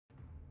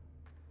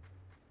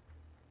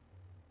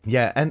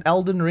Yeah, and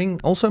Elden Ring.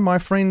 Also, my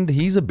friend,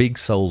 he's a big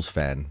Souls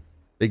fan.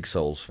 Big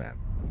Souls fan.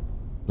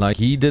 Like,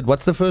 he did...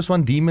 What's the first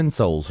one? Demon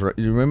Souls. Right?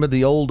 You remember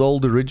the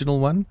old original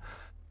one?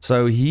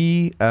 So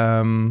he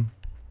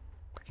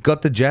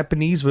got the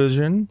Japanese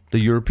version, the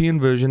European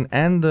version,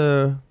 and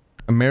the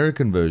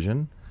American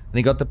version. And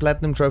he got the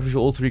Platinum Trophy for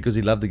all three because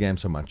he loved the game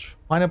so much.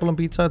 Pineapple on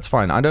pizza, it's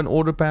fine. I don't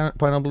order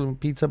pineapple on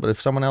pizza, but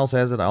if someone else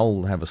has it,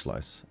 I'll have a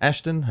slice.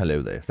 Ashton,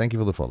 hello there. Thank you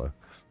for the follow.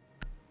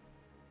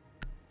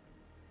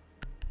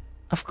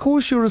 Of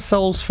course you're a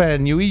Souls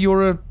fan, Yui.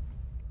 You're a...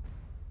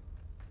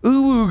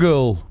 Ooh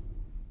girl.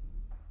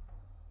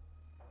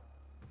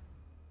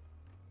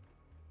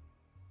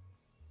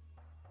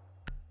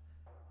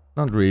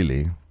 Not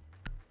really.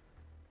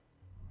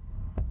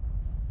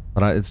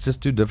 But it's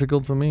just too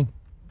difficult for me.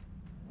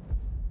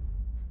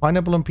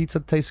 Pineapple on pizza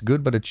tastes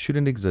good, but it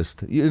shouldn't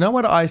exist. You know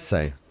what I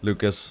say,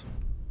 Lucas?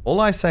 All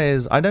I say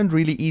is, I don't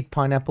really eat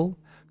pineapple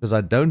because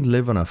I don't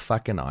live on a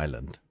fucking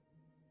island.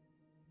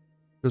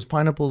 Because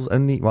pineapples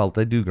only... Well,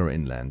 they do grow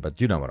inland,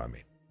 but you know what I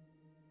mean.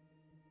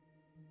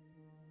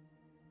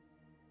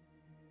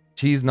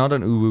 She's not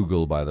an uwu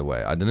girl, by the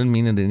way. I didn't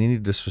mean it in any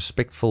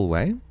disrespectful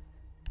way.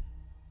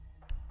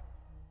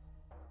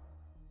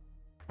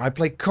 I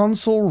play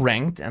console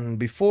ranked, and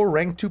before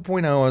rank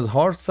 2.0 I was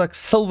Hearthstone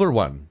Silver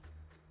 1.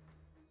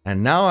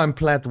 And now I'm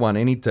Plat 1.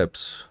 Any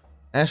tips?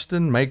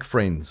 Ashton, make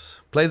friends.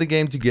 Play the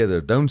game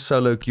together. Don't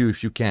solo queue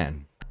if you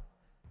can.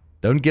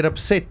 Don't get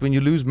upset when you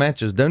lose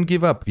matches. Don't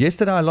give up.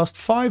 Yesterday I lost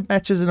 5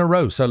 matches in a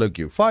row, solo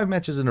queue. 5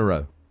 matches in a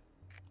row.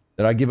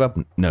 Did I give up?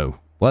 No.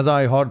 Was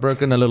I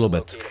heartbroken? A little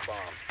bit.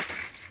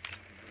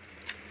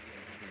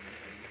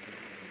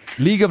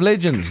 League of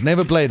Legends.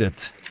 Never played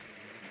it.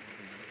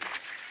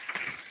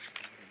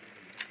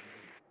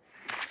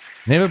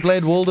 Never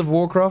played World of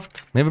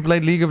Warcraft. Never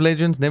played League of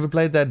Legends. Never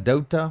played that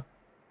Dota.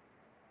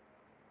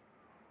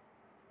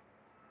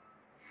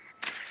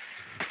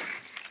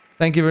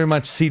 Thank you very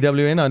much,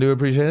 CWN. I do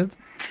appreciate it.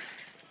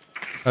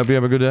 Hope you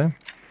have a good day.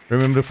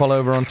 Remember to follow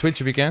over on Twitch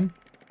if you can.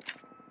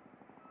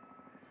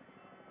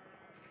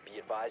 Be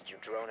advised your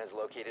drone has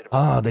located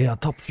a... they are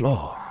top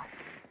floor.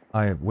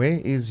 Where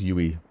is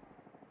Yui?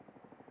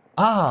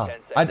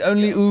 I'd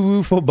only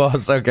uwu for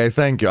boss. Okay,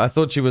 thank you. I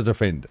thought she was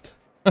offended.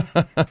 5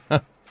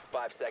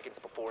 seconds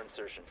before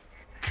insertion.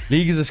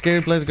 League is a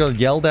scary place. Got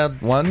yelled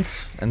at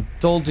once and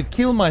told to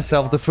kill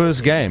myself the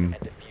first game.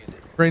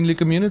 Friendly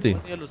community.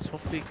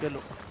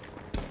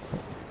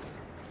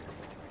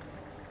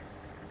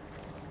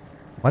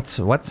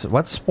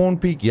 What's spawn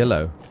peak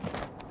yellow?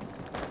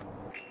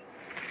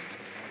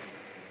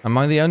 Am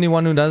I the only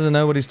one who doesn't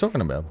know what he's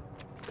talking about?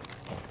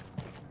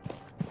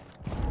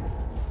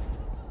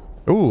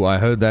 Ooh, I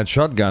heard that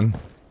shotgun.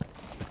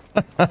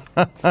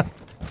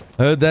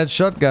 Heard that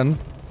shotgun.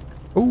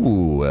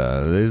 Ooh,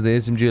 there's the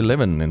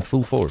SMG-11 in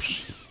full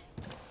force.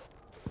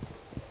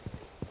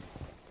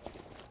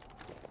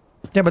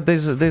 Yeah, but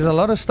there's a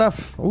lot of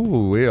stuff.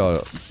 Ooh, we are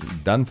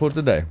done for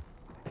today.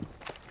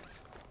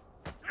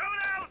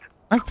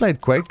 I've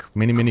played Quake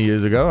many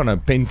years ago on a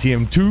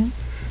Pentium 2.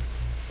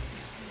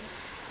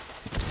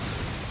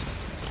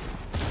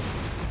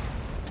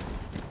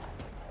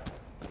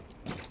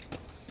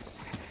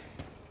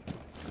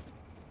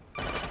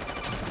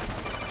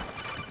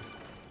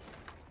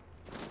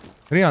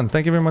 Rian,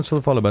 thank you very much for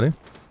the follow, buddy.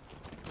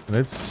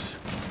 Let's...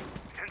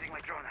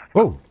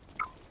 Whoa!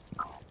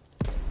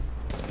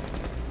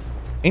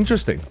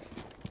 Interesting.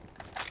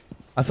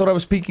 I thought I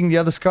was peeking the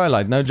other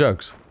skylight, no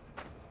jokes.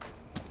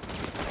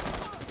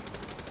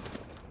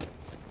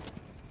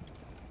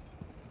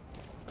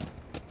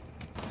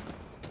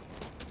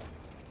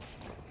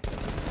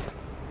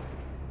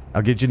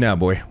 I'll get you now,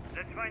 boy.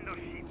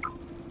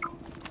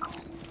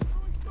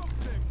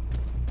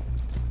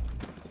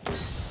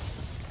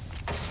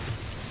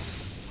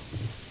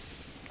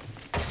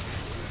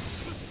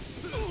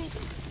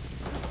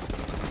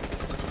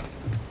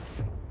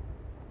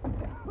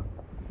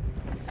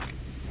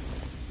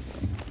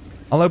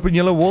 I'll open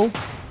yellow wall.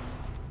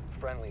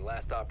 Friendly,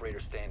 last operator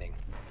standing.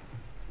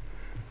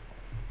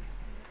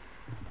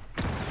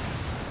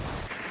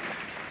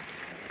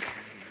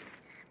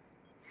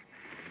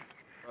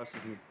 Last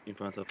is in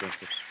front of us.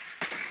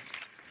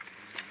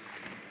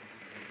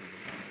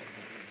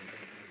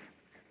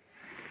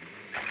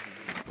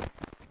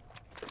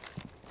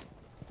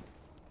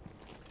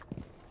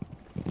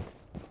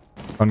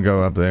 Can't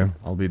go up there.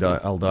 I'll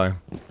die.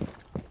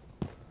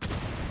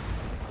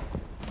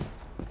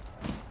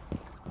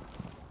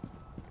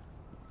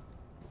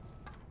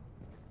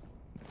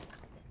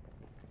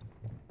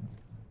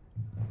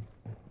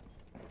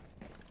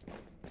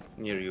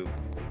 Near you.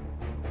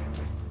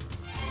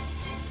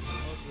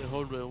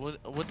 Hold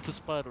on. Went to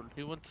spiral.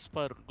 He went to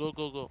spiral. Go,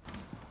 go, go.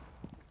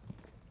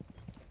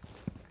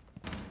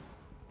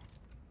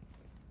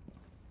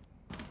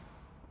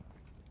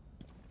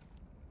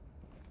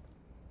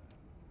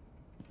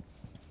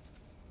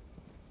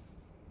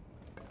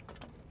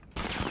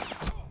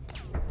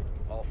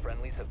 All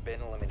friendlies have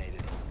been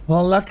eliminated.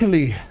 Well,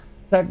 luckily.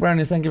 Zach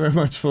Brownie, thank you very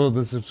much for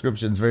the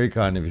subscriptions. Very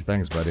kind of you.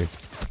 Thanks, buddy.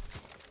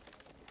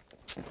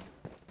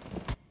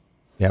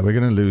 Yeah, we're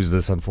gonna lose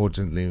this,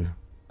 unfortunately.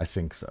 I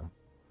think so.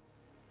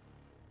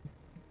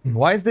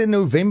 Why is there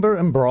November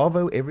and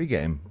Bravo every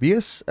game?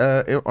 Because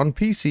on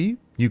PC,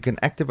 you can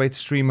activate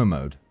streamer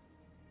mode.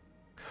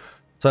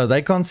 So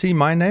they can't see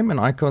my name and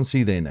I can't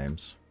see their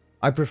names.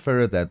 I prefer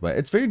it that way.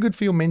 It's very good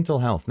for your mental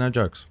health, no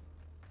jokes.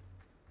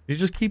 You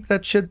just keep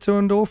that shit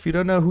turned off. You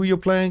don't know who you're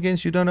playing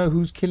against. You don't know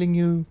who's killing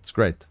you. It's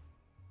great.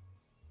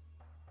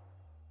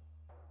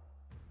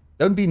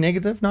 Don't be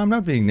negative. No, I'm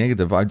not being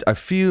negative. I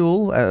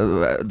feel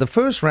the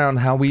first round,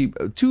 how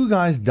two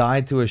guys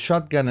died to a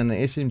shotgun and an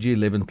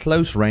SMG-11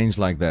 close range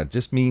like that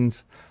just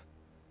means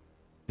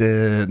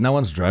no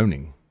one's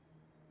droning.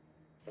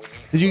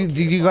 Did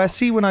you guys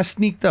see when I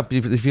sneaked up?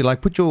 If you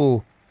like put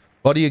your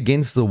body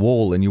against the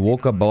wall and you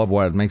walk up barbed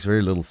wire, it makes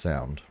very little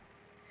sound.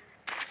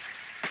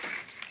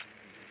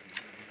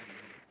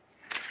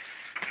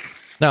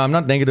 No, I'm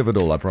not negative at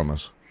all, I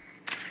promise.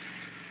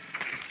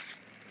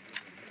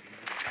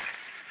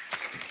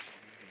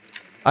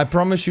 I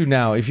promise you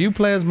now, if you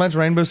play as much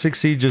Rainbow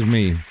Six Siege as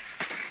me,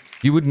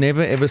 you would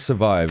never ever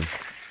survive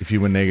if you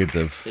were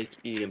negative. Take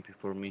EMP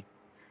for me.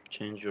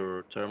 Change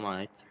your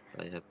thermite.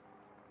 I have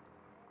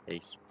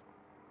ace.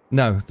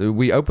 No,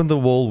 we opened the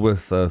wall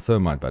with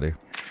thermite, buddy.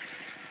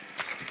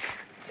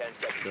 10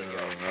 seconds. So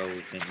how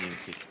we can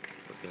EMP?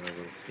 Okay, I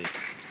will take.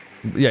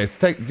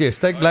 Yes,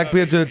 take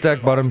Blackbeard to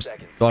attack bottom.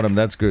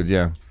 That's good,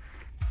 yeah.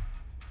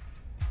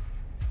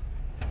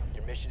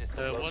 Your mission is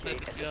to One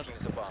locate at and the other.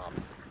 defuse a bomb.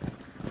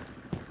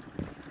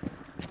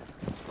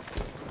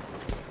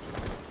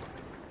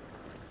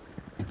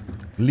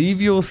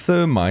 Leave your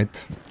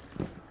thermite.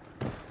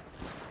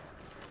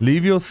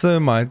 Leave your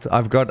thermite.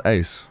 I've got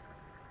ace.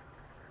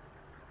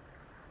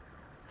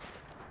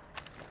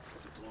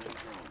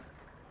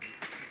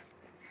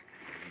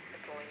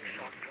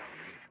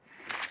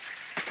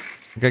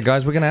 Okay,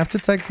 guys, we're gonna have to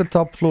take the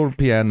top floor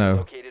piano.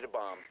 Located a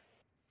bomb.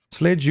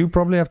 Sledge, you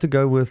probably have to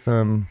go with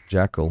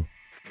Jackal.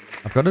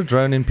 I've got a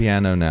drone in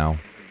piano now.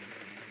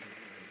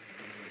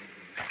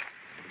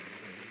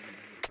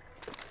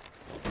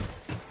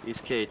 He's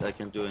Kate, I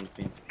can do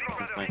anything. I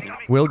can find him.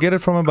 We'll get it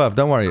from above.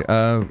 Don't worry.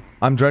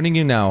 I'm droning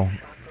you now.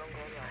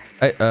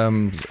 Hey,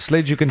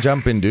 Sledge, you can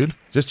jump in, dude.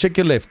 Just check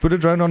your left. Put a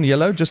drone on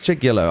yellow. Just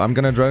check yellow. I'm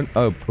gonna drone.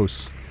 Oh,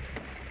 puss.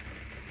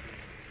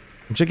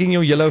 I'm checking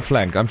your yellow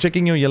flank. I'm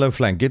checking your yellow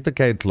flank. Get the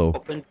Cade Claw.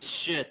 Open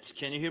shit,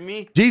 can you hear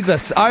me?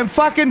 Jesus, I'm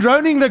fucking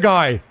droning the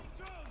guy.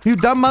 You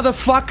dumb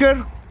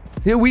motherfucker.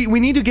 Here, we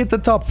need to get the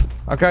top.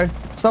 Okay?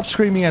 Stop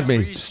screaming at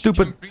me.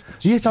 Stupid.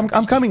 Yes, I'm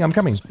coming. I'm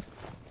coming.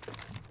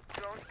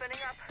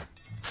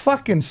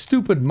 Fucking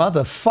stupid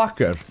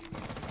motherfucker.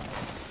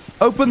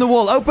 Open the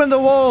wall. Open the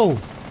wall.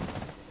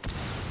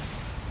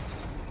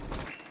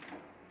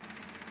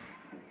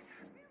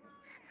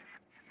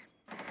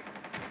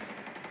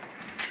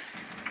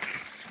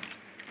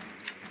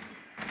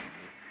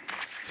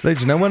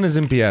 Sledge, no one is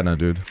in piano,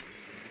 dude.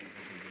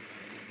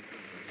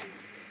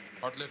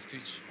 Hard left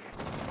teach.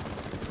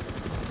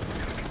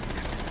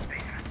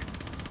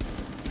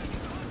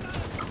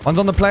 One's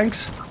on the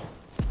planks.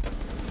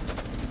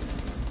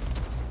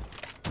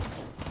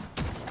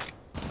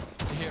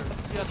 Here.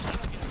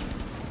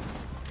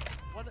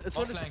 One, as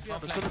One well as flank, the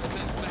one other.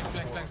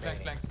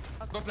 flank.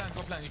 Go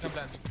plant, you can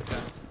plant.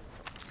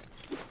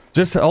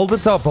 Just hold the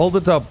top. Hold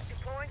the top.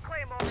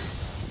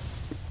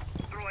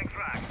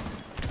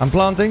 I'm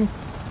planting.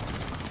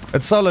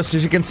 It's Solace,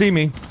 as you can see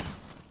me.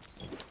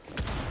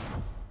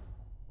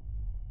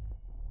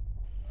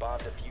 Bomb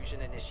diffusion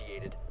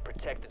initiated.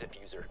 Protect the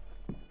diffuser.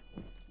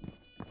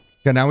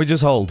 Okay, now we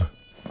just hold.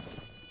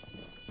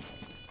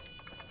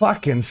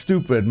 Fucking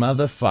stupid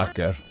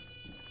motherfucker.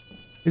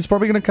 He's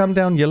probably gonna come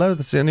down yellow.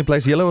 That's the only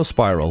place. Yellow or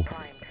spiral?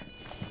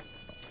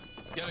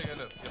 Yellow.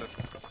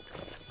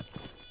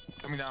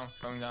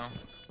 Coming down.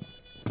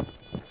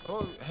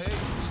 Oh, hey,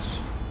 he's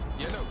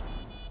yellow.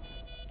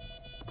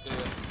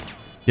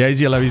 Yeah,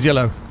 he's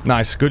yellow.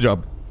 Nice, good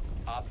job.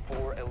 Op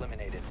 4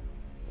 eliminated.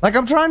 Like,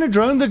 I'm trying to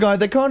drone the guy.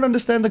 They can't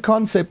understand the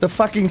concept. The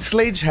fucking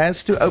Sledge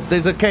has to... Oh,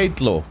 there's a Cade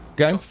Claw,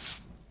 okay?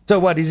 So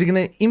what? Is he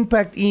gonna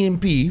impact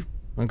EMP?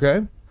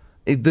 Okay?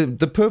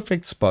 The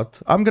perfect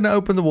spot. I'm gonna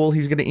open the wall.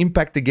 He's gonna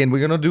impact again.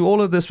 We're gonna do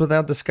all of this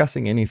without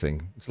discussing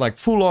anything. It's like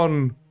full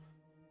on...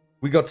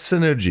 We got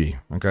synergy,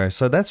 okay?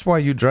 So that's why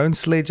you drone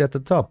Sledge at the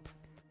top.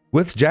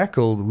 With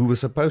Jackal, who was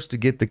supposed to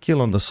get the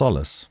kill on the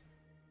Solace.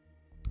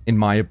 In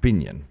my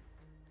opinion.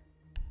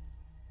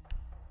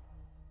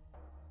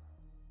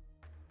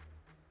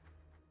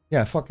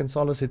 Yeah, fucking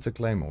Solace hits a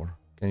Claymore.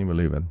 Can you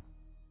believe it?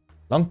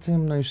 Long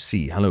time no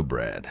see. Hello,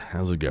 Brad.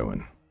 How's it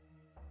going?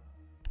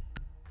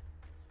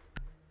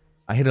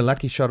 I hit a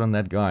lucky shot on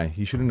that guy.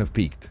 He shouldn't have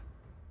peeked.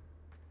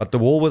 But the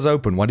wall was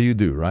open. What do you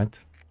do, right?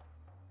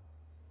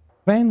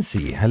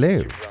 Fancy.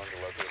 Hello. Drone to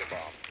locate a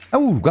bomb.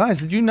 Oh, guys,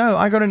 did you know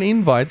I got an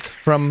invite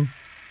from...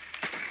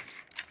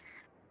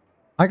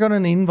 How do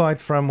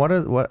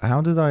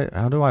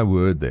I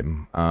word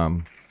them?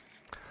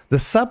 The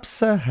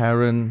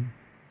Sub-Saharan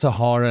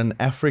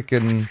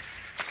African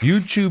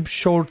YouTube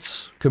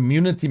Shorts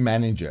community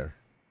manager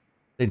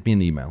sent me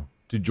an email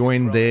to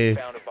join Drone the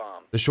found a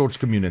bomb. Shorts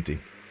community.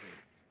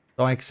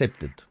 So I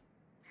accepted.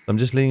 I'm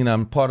just letting you know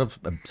I'm part of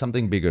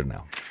something bigger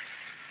now.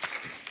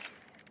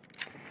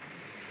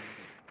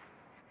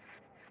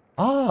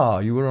 Ah,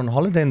 you were on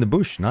holiday in the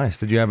bush. Nice.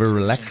 Did you have a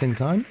relaxing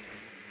time?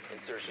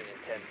 Insertion in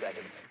 10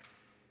 seconds.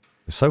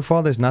 So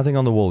far, there's nothing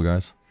on the wall,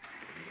 guys.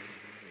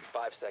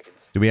 5 seconds.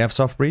 Do we have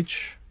soft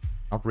breach?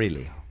 Not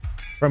really.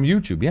 From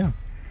YouTube, yeah.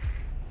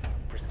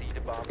 Proceed to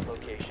bomb's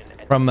location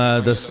and From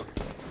this. Yellow.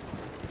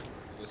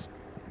 Yes.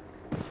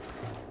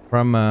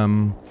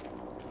 From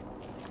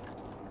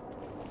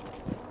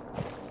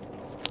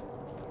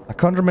I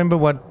can't remember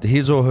what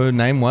his or her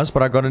name was,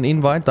 but I got an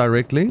invite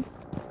directly.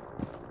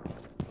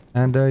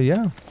 And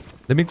yeah.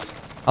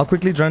 I'll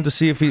quickly drone to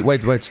see if he...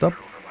 Wait, stop.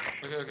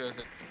 Okay.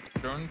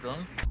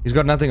 Drone. He's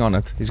got nothing on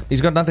it.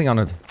 He's got nothing on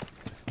it.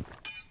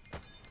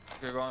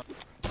 Okay, go on.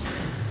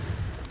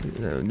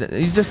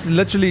 He's just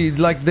literally,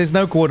 like, there's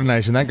no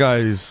coordination. That guy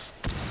is...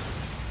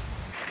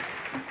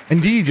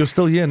 Indeed, you're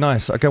still here.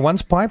 Nice. Okay,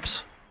 one's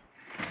pipes.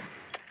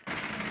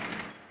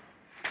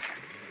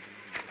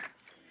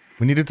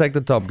 We need to take the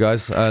top,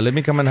 guys. Let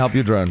me come and help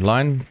you drone.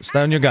 Line,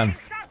 stay on your gun.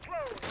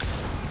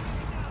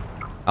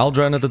 I'll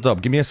drone at the top.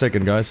 Give me a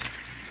second, guys.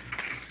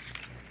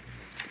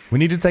 We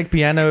need to take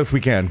piano if we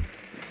can.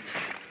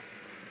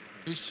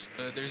 Push.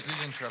 There's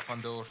Legion trap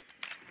on door.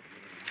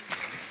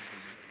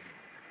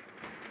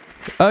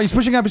 He's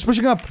pushing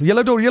up.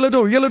 Yellow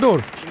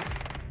door.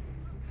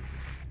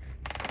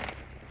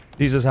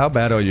 Jesus, how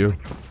bad are you?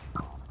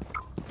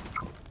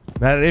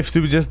 That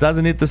F2 just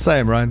doesn't hit the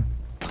same, right?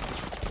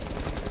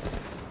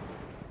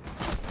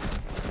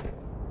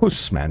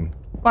 Puss, man.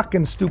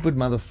 Fucking stupid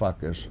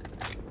motherfuckers.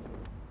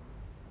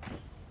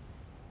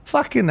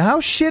 Fucking, how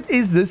shit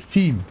is this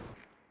team?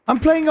 I'm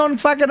playing on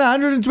fucking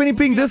 120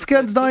 ping. This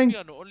kid's dying.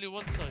 Only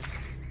one side.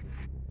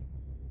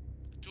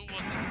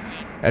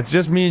 2-1. It's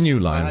just me and you,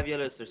 I Lion. have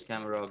Yellowster's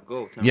camera.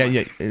 Go.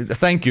 Yeah.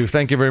 Thank you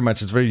very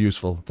much. It's very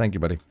useful. Thank you,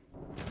 buddy.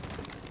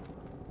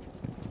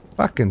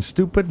 Fucking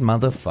stupid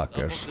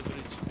motherfuckers. Above the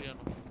bridge, piano.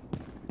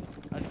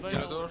 And by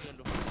Yellow now, door. yellow.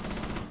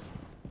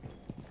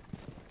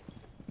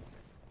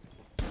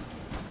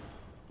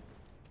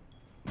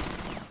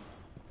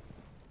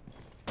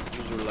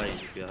 Use your light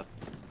if you have.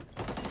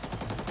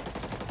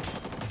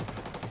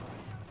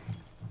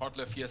 Hard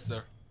left, yes,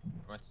 sir.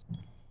 Right.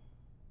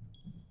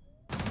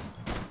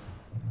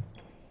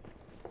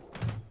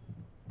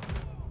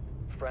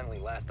 friendly,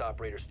 last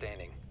operator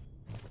standing.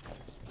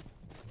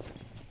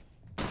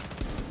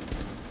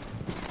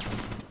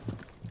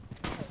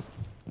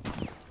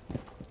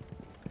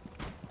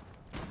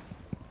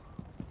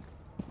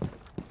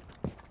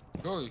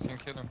 Go, you can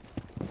kill him.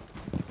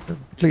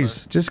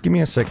 Please, just give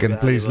me a second,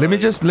 please. Let me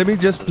just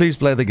please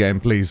play the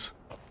game, please.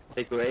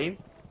 Take your aim.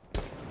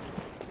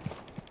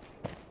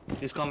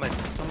 Please come back.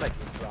 Come back.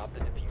 Drop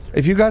the diffuser.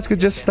 If you guys could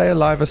just stay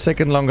alive a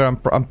second longer,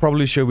 I'm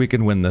probably sure we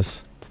can win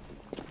this.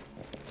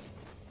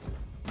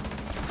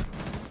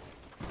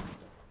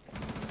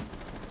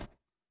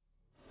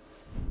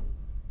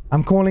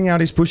 I'm calling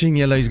out, he's pushing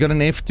yellow. He's got an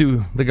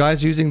F2. The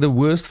guy's using the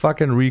worst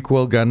fucking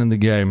recoil gun in the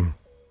game.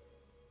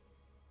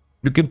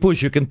 You can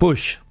push, you can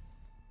push.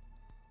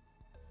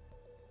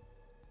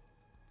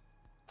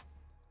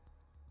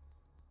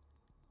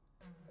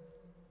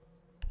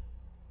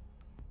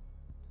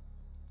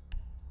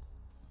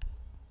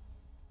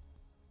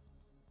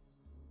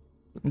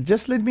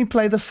 Just let me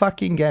play the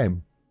fucking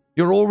game.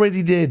 You're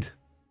already dead.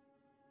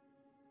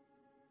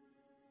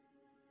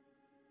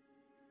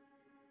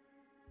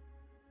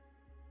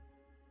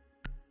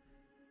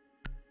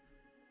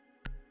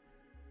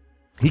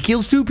 He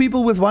kills 2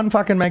 people with 1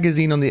 fucking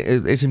magazine on the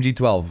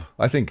SMG-12.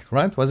 I think,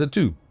 right? Was it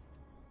 2?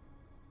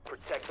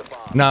 Protect the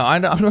bomb. No,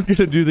 I'm not going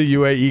to do the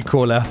UAE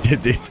call out,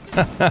 Diddy.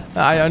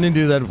 I only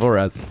do that for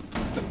us.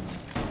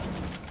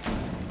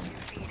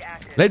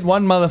 Let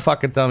one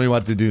motherfucker tell me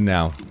what to do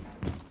now.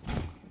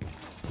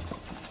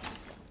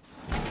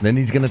 Then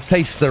he's going to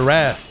taste the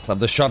wrath of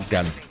the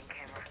shotgun.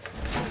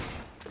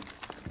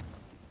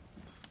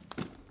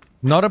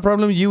 Not a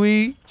problem,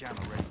 UE.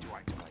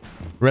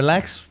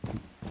 Relax.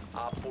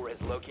 Op 4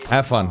 has located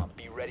Have the fun. bomb.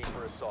 Be ready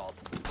for assault.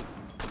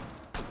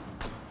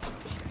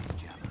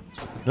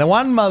 Let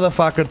one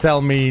motherfucker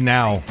tell me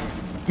now.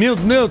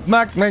 Mute,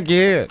 Mac,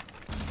 yeah.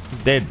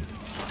 Dead. 10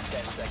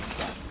 seconds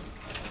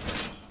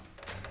left.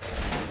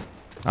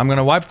 I'm going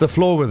to wipe the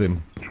floor with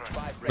him.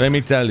 5 Let ready.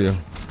 me tell you.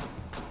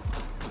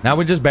 Now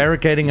we're just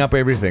barricading up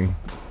everything.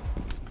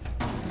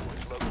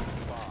 Locate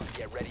the bomb.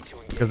 Get ready to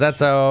engage. Because that's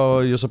how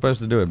you're supposed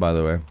to do it, by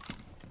the way.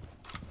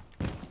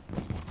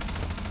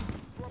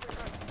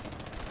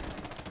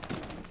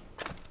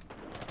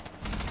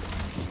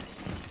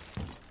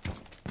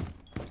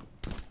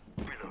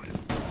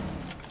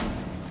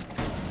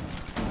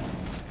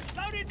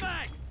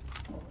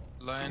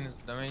 Lion is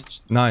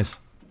damaged. Nice.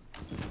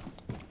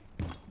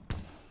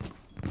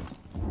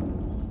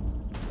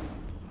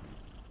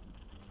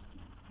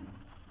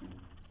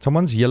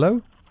 Someone's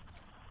yellow?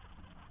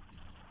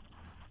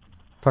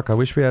 Fuck, I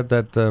wish we had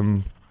that,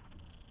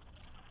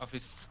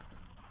 Office.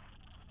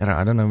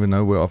 I don't even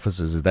know where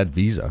office is. Is that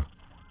Visa?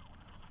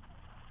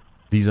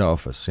 Visa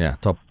office. Yeah,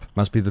 top.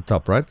 Must be the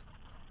top, right?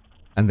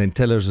 And then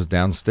Tellers is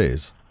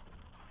downstairs.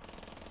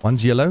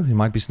 One's yellow. He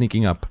might be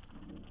sneaking up.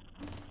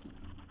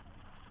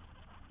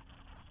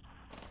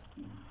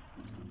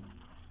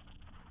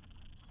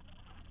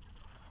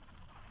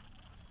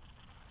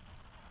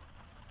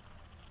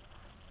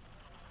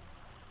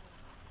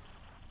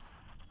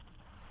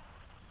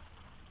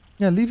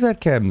 Yeah, leave that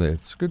cam there.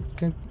 It's good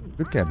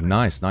cam.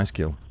 Nice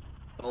kill.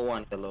 No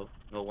one yellow.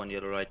 No one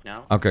yellow right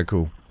now. Okay,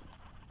 cool.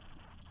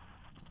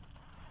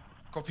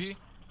 Copy.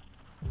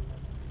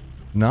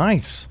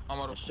 Nice. I'm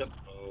out of. So,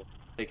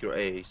 take your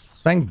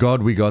ace. Thank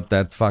God we got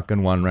that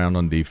fucking 1 round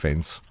on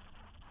defense.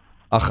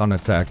 Ach, on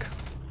attack.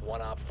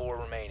 1 op 4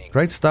 remaining.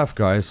 Great stuff,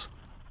 guys.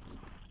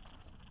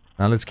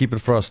 Now let's keep it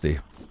frosty.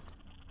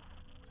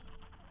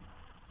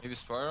 Maybe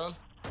spiral.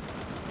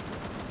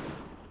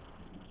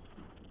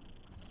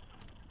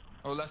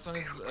 Oh, last one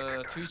is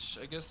Twitch,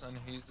 I guess, and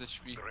he's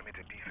HP.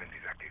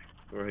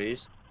 Where he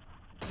is?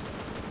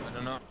 I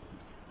don't know.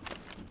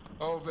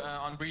 Oh,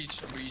 on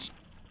breach, on breach.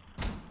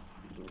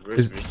 Where's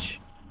Is- Rich?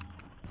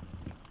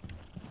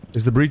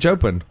 Is the breach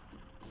open?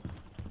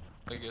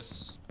 I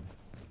guess.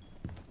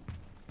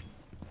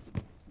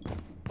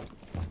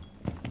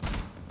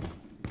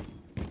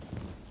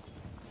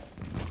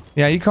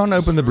 Yeah, you can't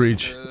open the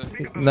breach.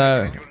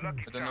 No. I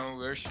don't know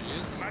where she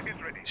is.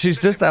 She's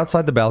just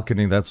outside the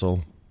balcony, that's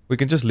all. We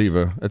can just leave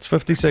her. It's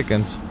 50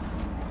 seconds.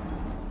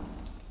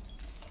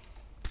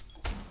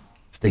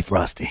 Stay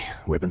frosty.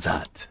 Weapons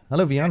hot.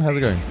 Hello, Vian. How's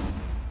it going?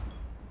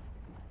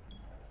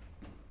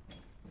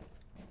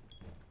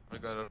 I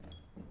got her.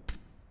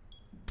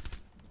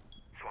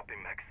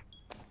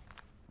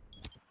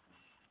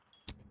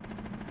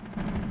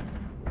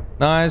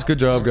 Nice. Good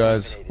job,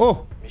 guys.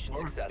 Oh, Mission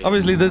successful.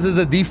 obviously this is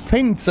a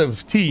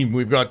defensive team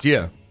we've got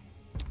here.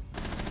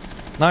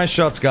 Nice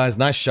shots, guys.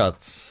 Nice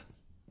shots.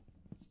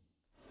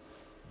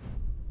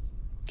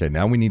 Okay,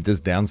 now we need this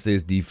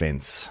downstairs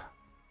defense.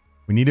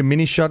 We need a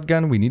mini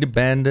shotgun. We need a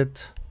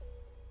bandit.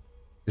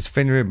 It's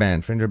Fenrir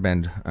band. Fenrir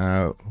band.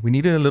 We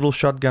need a little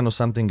shotgun or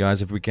something,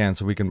 guys, if we can,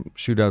 so we can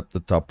shoot out the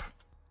top.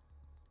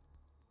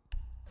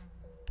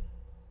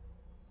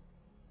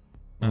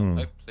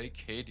 I play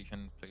Kate, you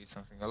can play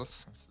something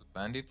else. It's a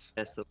bandit.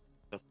 That's the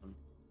weapon.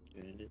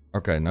 You need it.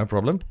 Okay, no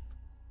problem.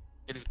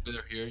 Kate is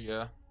better here,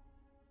 yeah.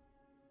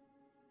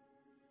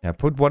 Yeah,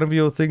 put one of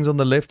your things on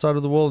the left side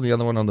of the wall and the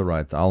other one on the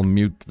right. I'll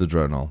mute the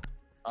drone all.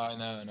 I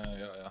know,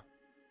 yeah.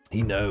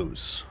 He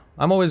knows.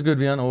 I'm always good,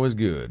 Vian. Always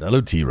good.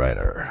 Hello,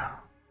 T-Rider.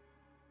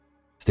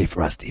 Stay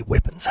frosty.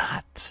 Weapons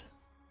hot.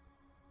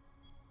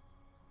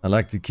 I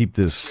like to keep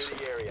this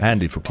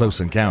handy for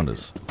close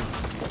encounters.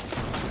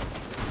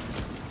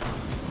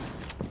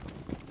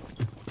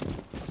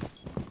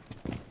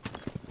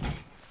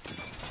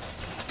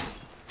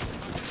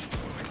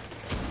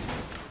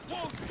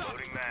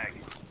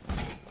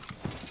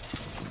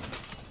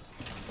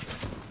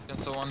 Can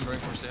someone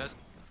reinforce the head?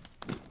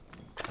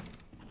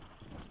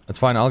 That's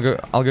fine. I'll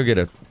go get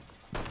it.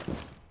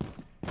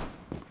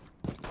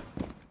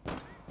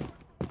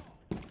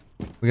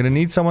 We're gonna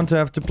need someone to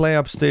have to play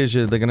upstairs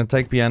here. They're gonna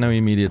take piano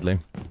immediately.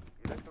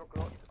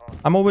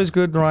 I'm always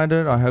good,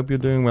 Ryder. I hope you're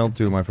doing well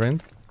too, my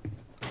friend.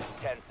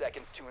 10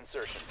 seconds to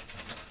insertion.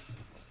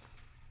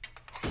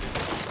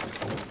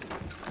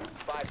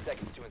 5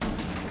 seconds to insertion.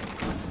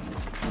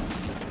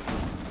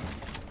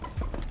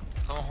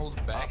 Someone hold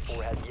it back. Op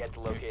 4 has yet to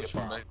Maybe locate push a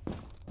from bomb. back.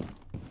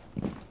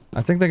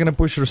 I think they're gonna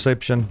push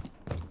reception.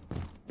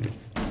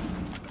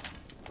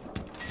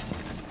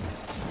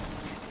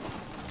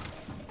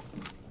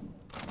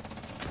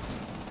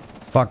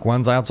 Fuck,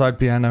 one's outside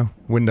piano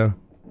window.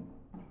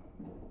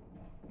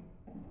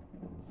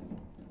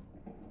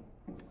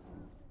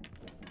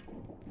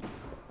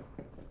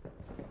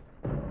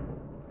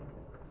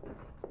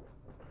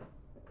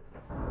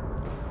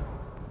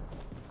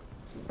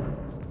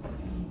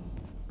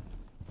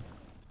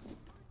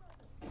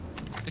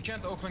 They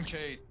can't open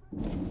Kate.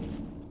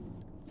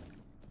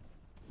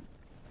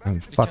 Oh, They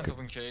fuck can't it.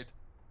 open Kate.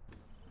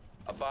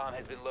 A bomb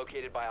has been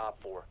located by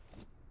Op 4.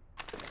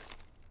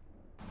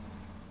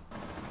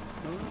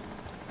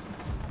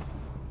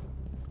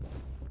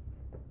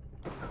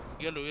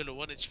 Yellow,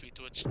 1 HP,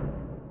 Twitch.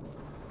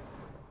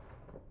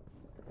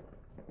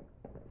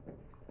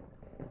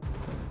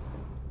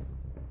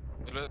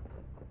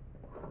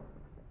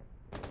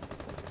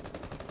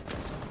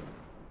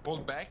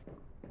 Hold back.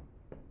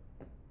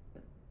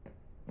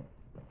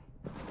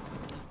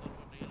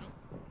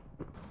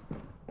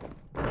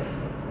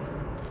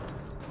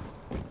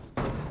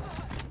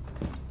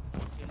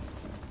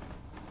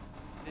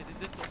 They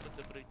didn't open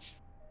the bridge.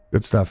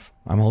 Good stuff.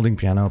 I'm holding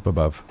piano up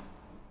above.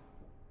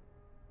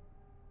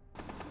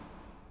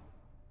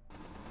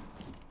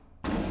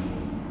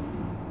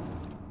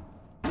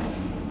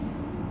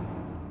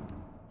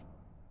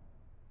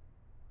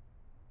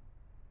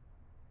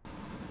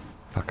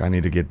 Fuck, I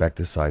need to get back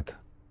to site.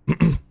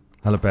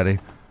 Hello, Patty.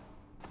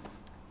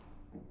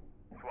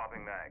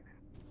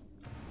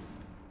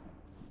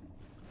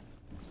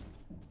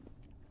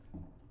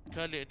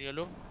 Kali and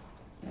yellow.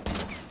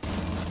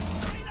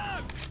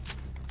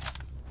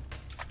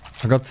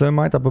 I got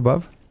thermite up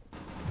above.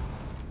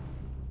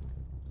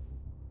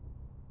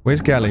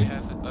 Where's We Callie?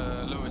 have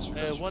lowest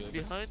HP, One I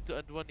guess. behind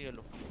and one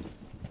yellow.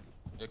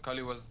 Yeah,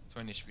 Kali was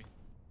 20 HP.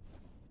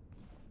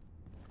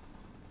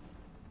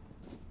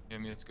 Yeah,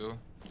 mute, go.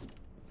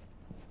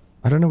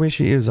 I don't know where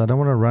she is. I don't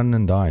want to run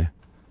and die.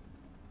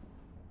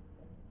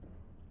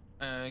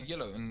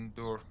 Yellow in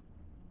door.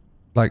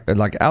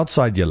 Like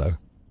outside yellow.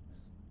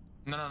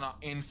 No,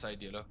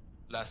 inside yellow.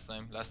 Last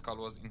call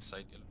was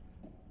inside yellow.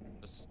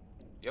 Just,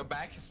 you're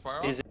back,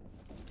 Spiral. Is it-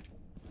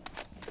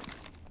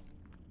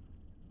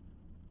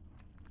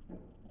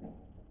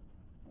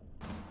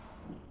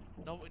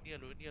 Now in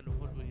yellow,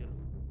 hallway yellow.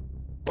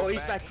 Oh,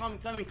 he's back. back.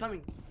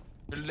 Coming.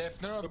 To the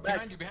left, no, Go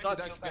behind back. you, Go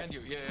Dutch, back. behind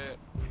you. Yeah.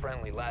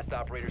 Friendly, last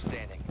operator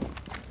standing.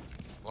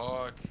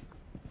 Fuck.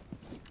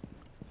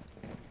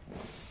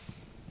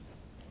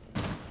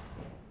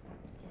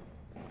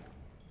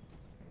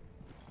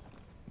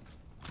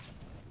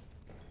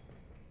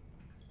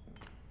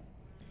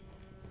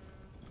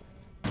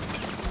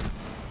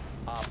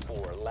 Op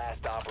 4,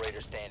 last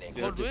operator standing.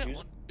 Yeah. Hallway, defuse.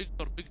 one.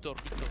 Big door.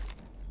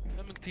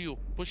 Coming to you,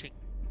 pushing.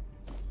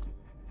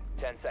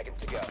 10 seconds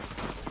to go.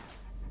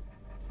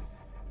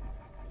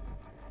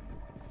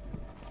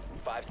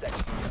 5 seconds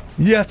to go.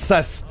 Yes,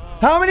 sus.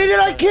 How many did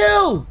I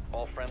kill?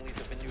 All friendlies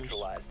have been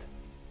neutralized.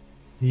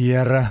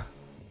 Yeah.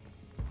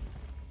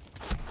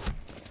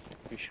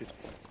 You should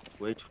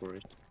wait for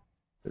it.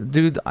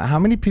 Dude, how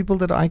many people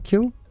did I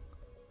kill?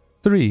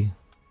 3.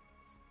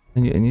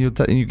 And you're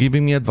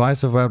giving me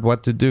advice about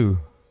what to do.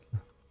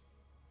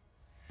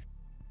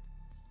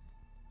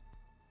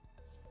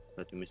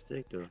 But a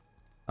mistake there.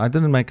 I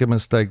didn't make a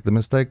mistake. The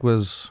mistake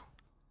was...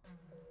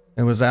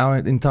 It was our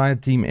entire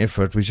team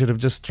effort. We should have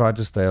just tried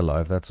to stay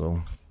alive, that's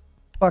all.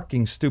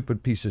 Fucking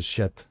stupid piece of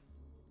shit.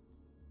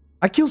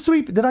 I killed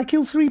 3... Did I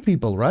kill 3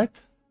 people, right?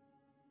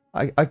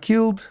 I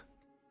killed...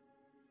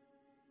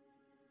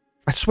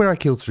 I swear I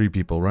killed 3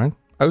 people, right?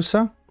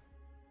 Osa,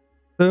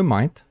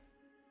 Thermite,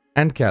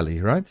 and Callie,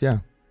 right? Yeah.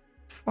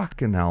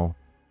 Fucking hell.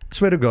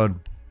 Swear to God.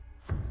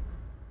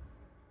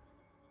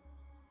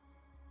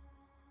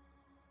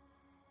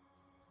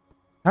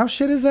 How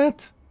shit is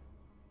that?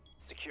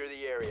 Secure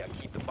the area.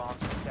 Keep the bombs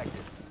protected.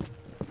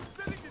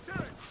 Be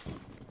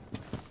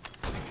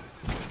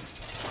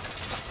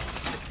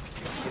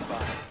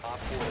advised, Op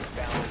 4 has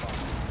found a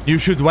bomb. You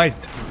should wait.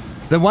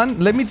 The one,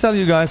 let me tell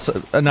you guys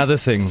another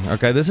thing,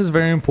 okay? This is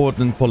very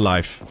important for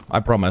life, I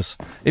promise.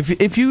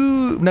 If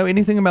you know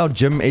anything about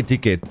gym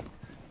etiquette,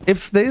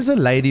 if there's a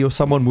lady or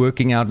someone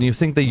working out and you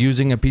think they're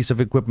using a piece of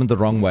equipment the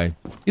wrong way,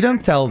 you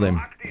don't tell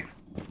them,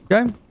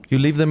 okay? You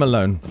leave them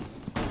alone.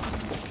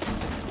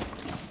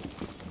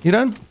 You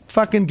don't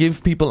fucking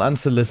give people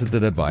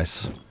unsolicited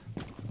advice.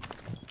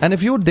 And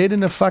if you're dead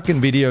in a fucking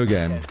video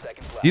game, 10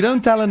 seconds left. you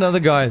don't tell another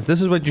guy,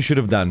 this is what you should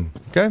have done,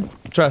 okay?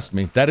 Trust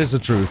me, that is the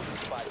truth.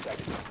 5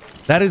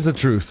 seconds. That is the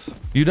truth.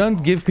 You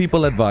don't give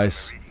people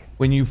advice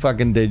when you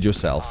fucking dead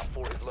yourself. Op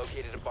 4 has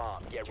located a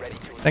bomb. Get ready to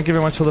Thank you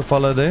very much for the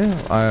follow there.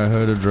 I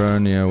heard a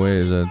drone. Yeah, where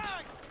is it?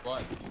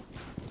 What?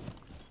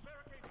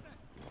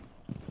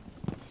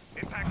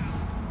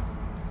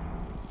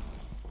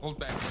 Hold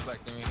back,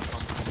 let me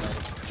come from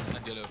back.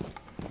 And yellow.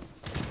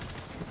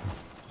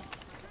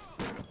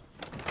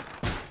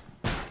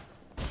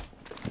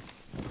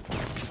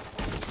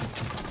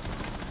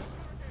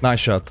 Nice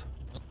shot.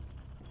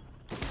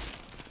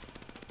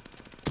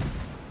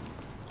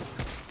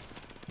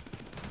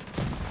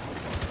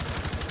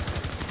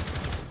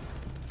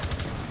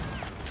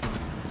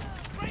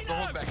 Don't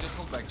hold back,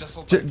 just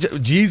hold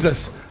back.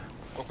 Jesus.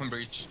 Open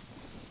breach.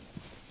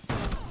 Do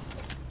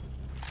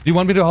you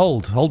want me to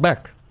hold? Hold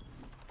back.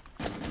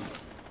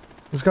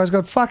 This guy's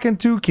got fucking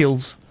 2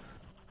 kills.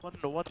 One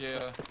Yeah.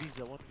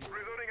 visa, one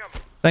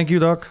visa. Thank you,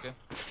 Doc. Okay.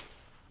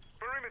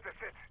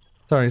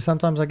 Sorry,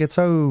 sometimes I get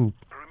so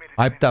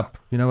hyped up.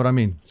 You know what I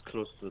mean? It's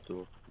close to the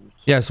door.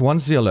 Yes,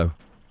 1's yellow.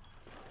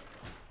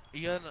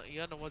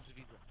 Iana wants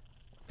visa.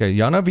 Okay,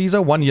 Yana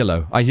Visa, 1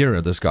 yellow. I hear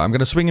it, this guy. I'm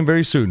gonna swing him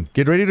very soon.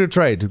 Get ready to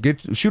trade.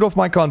 Shoot off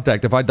my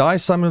contact. If I die,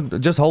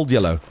 someone just hold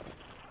yellow.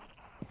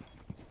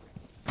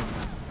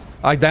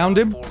 I downed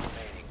him. 4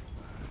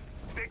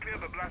 remaining.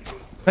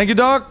 Thank you,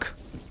 Doc.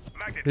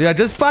 Yeah,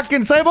 just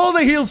fucking save all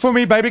the heals for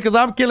me, baby, because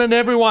I'm killing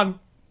everyone.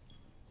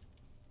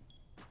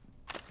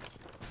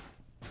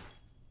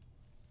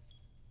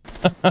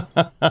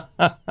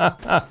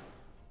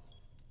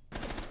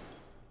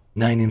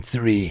 Nine and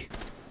 3.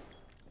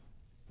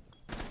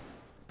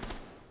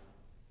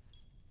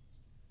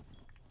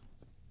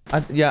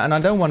 Yeah, and I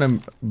don't want to...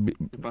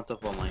 In front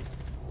of all mine.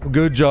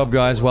 Good job,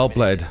 guys. Well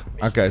played.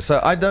 Okay,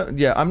 so I don't...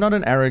 Yeah, I'm not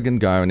an arrogant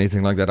guy or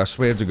anything like that. I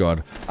swear to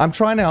God. I'm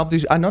trying to help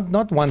these...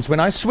 Not once. When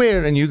I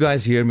swear and you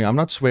guys hear me, I'm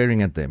not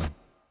swearing at them.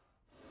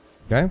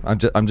 Okay?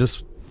 I'm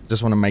just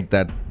want to make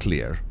that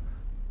clear.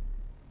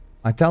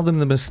 I tell them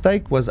the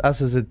mistake was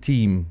us as a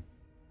team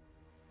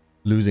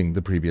losing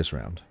the previous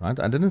round. Right?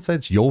 I didn't say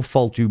it's your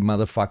fault, you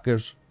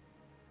motherfuckers.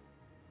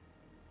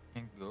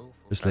 Can go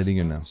for Just letting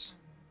you know. passports.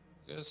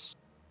 Yes.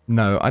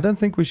 No, I don't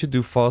think we should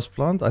do fast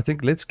plant. I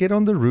think let's get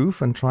on the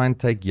roof and try and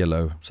take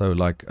yellow. So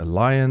like a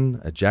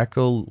lion, a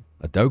jackal,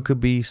 a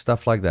dokkaebee,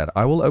 stuff like that.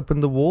 I will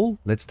open the wall.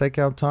 Let's take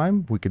our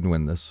time. We can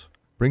win this.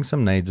 Bring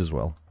some nades as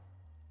well.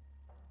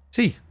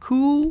 See,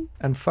 cool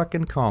and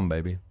fucking calm,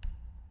 baby.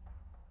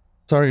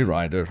 Sorry,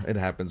 Ryder. It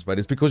happens, but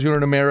it's because you're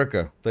in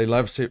America. They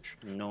love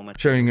Nomad.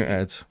 sharing your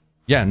ads.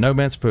 Yeah,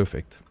 Nomad's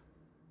perfect.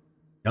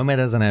 Nomad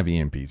doesn't have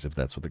EMPs, if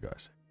that's what the guy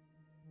said.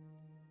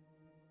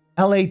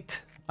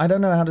 L8. I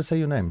don't know how to say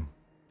your name.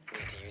 Need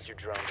to use your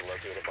drone to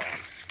locate a bomb.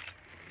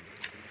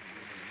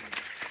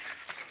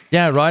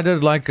 Yeah,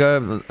 Ryder, like,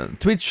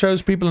 Twitch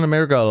shows people in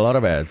America a lot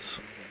of ads.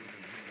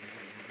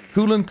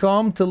 Cool and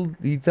calm till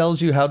he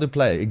tells you how to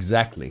play.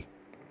 Exactly.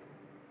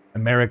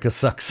 America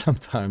sucks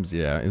sometimes.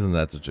 Yeah, isn't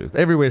that the truth?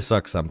 Everywhere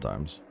sucks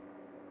sometimes.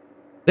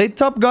 Their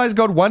top guys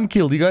got 1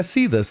 kill. Do you guys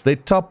see this? Their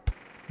top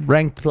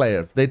ranked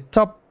player. Their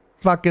top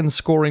fucking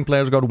scoring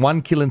players got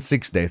 1 kill and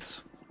 6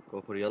 deaths. Go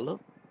for yellow.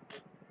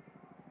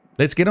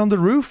 Let's get on the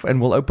roof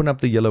and we'll open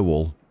up the yellow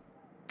wall.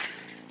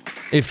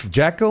 If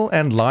Jackal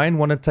and Lion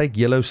want to take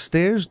yellow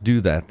stairs, do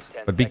that.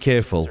 But be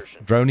careful.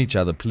 Drone each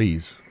other,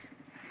 please.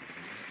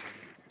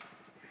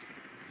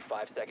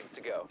 5 seconds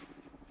to go.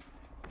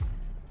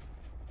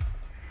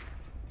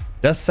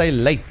 Just say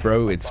late,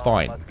 bro. It's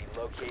fine. Must be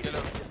located Yellow.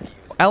 and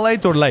defused.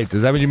 L8 or late?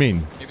 Is that what you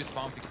mean? Maybe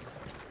spawn pick.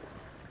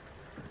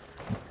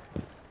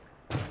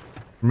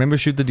 Remember,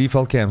 shoot the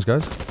default cams,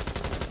 guys.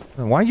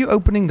 Why are you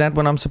opening that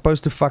when I'm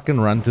supposed to fucking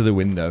run to the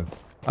window?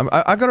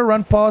 I gotta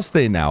run past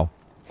there now.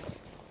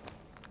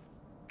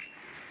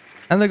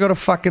 And they got a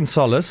fucking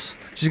Solace.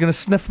 She's gonna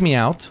sniff me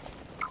out.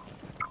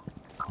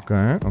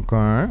 Okay.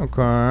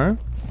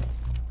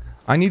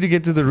 I need to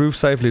get to the roof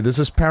safely. This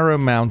is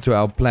paramount to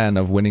our plan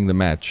of winning the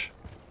match.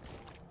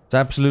 It's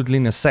absolutely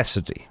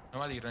necessity.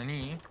 Nobody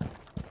running.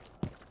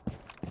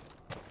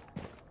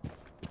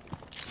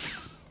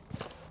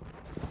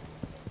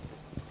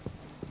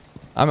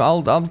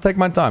 I'll take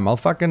my time. I'll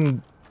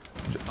fucking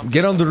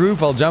get on the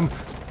roof. I'll jump.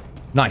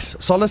 Nice.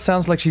 Solace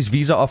sounds like she's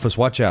visa office.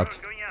 Watch out.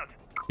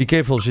 Be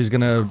careful. She's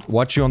gonna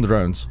watch you on the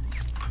drones.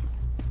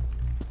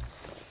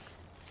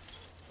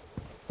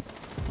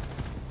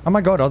 Oh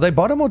my god. Are they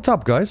bottom or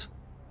top, guys?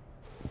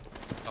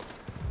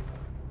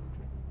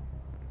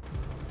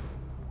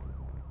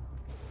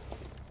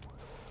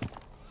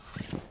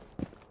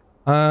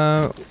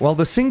 Well,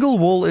 the single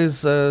wall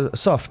is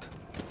soft.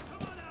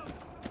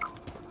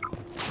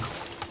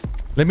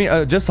 Let me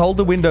just hold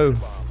the window.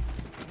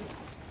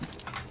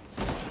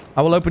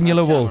 I will open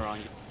yellow wall. Camera on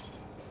you.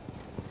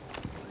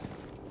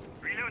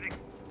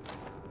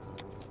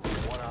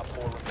 One op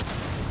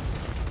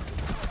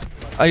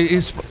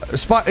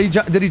 4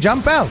 Did he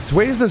jump out?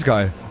 Where is this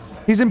guy?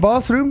 He's in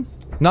bathroom.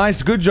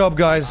 Nice, good job,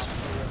 guys.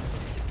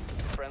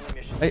 friendly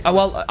mission. Hey,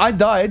 well, I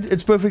died.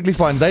 It's perfectly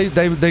fine.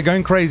 They're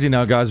going crazy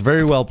now, guys.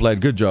 Very well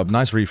played. Good job.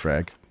 Nice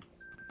refrag.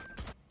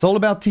 It's all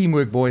about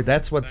teamwork, boy.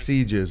 That's what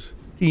Siege is.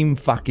 Team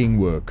fucking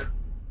work.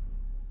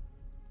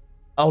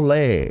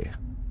 Ole.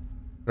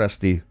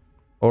 Krusty.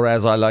 Or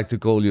as I like to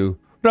call you,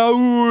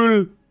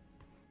 Raul.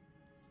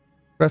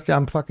 Krusty,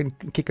 I'm fucking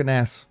kicking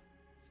ass.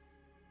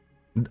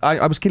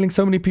 I was killing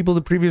so many people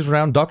the previous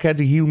round. Doc had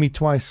to heal me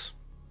twice.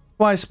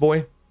 Twice,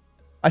 boy.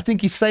 I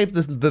think he saved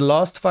the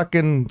last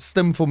fucking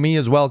stim for me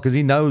as well, because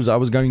he knows I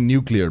was going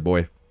nuclear,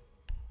 boy.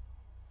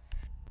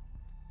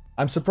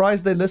 I'm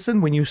surprised they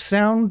listen when you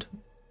sound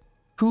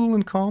cool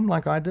and calm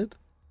like I did.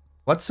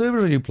 What server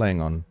are you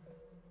playing on?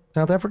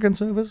 South African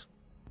servers?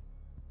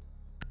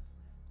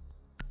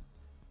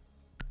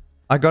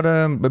 I got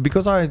but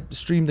because I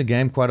stream the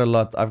game quite a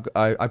lot,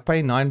 I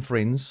pay 9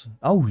 friends.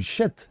 Oh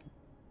shit.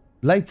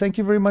 Late, thank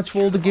you very much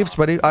for all the gifts,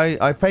 buddy.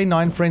 I pay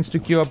 9 friends to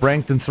queue up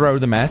ranked and throw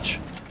the match.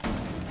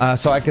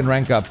 So I can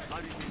rank up.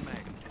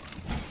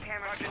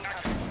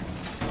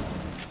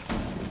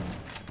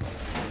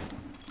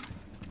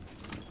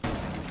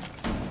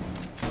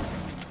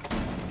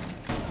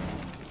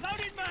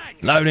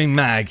 Loading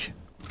mag.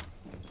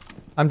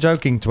 I'm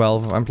joking,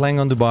 12. I'm playing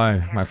on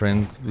Dubai, my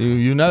friend.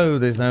 You know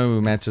there's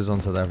no matches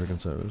on South African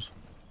servers.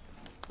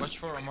 Watch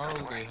for Amaru.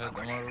 They had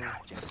Amaru.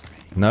 Yes.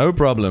 No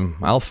problem.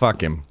 I'll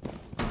fuck him.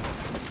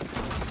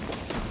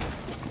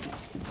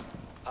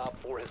 Op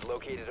 4 has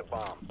located a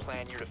bomb.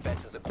 Plan your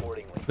defenses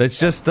accordingly. Let's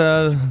just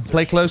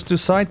play close to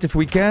sight if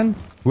we can.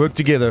 Work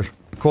together.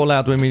 Call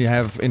out when we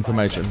have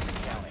information.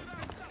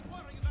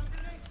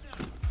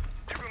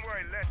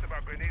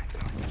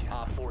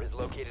 Op 4 has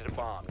located a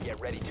bomb. Get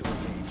ready to engage.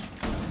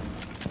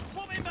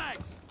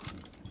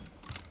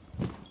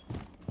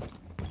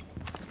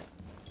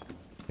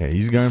 Yeah,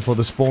 he's going for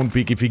the spawn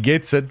peak. If he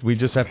gets it, we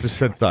just have to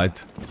sit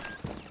tight.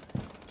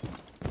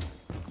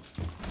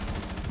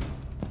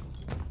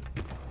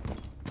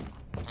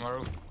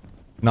 Amaru.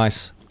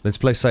 Nice. Let's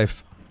play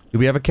safe. Do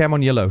we have a cam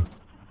on yellow?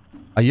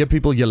 I hear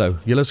people yellow.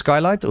 Yellow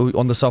skylight or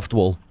on the soft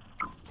wall?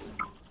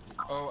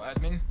 Oh,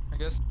 admin, I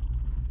guess.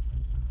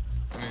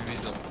 I mean,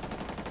 Visa.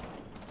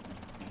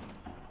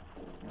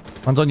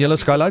 One's on yellow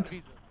skylight.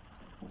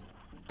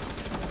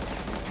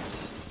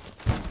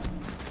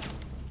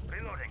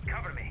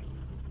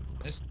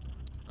 Yes.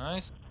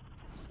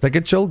 Take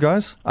it chill,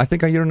 guys. I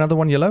think I hear another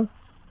one yellow.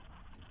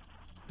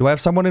 Do I have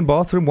someone in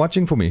bathroom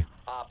watching for me?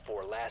 Op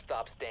 4, last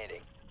stop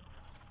standing.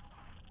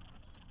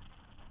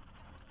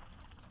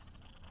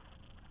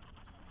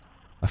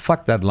 I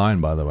fucked that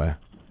line, by the way.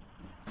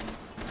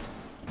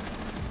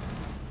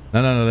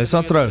 No. Let's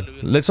not throw.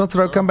 Let's not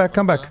throw. Come back.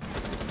 Come back.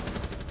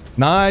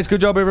 Nice.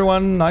 Good job,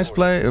 everyone. Nice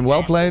play.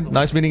 Well played.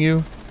 Nice meeting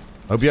you.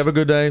 Hope you have a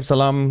good day.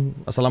 Salam.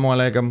 Assalamu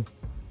alaikum.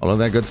 All of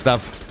that good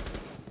stuff.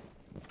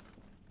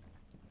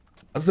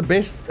 That's the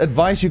best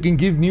advice you can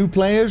give new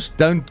players.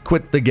 Don't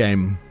quit the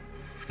game.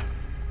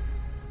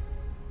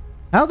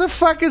 How the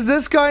fuck is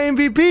this guy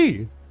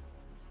MVP?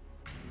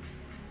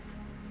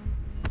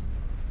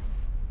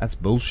 That's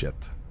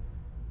bullshit.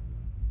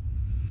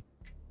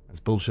 That's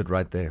bullshit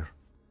right there.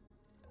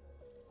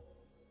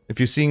 If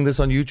you're seeing this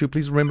on YouTube,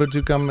 please remember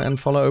to come and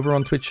follow over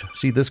on Twitch.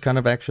 See this kind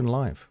of action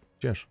live.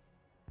 Cheers.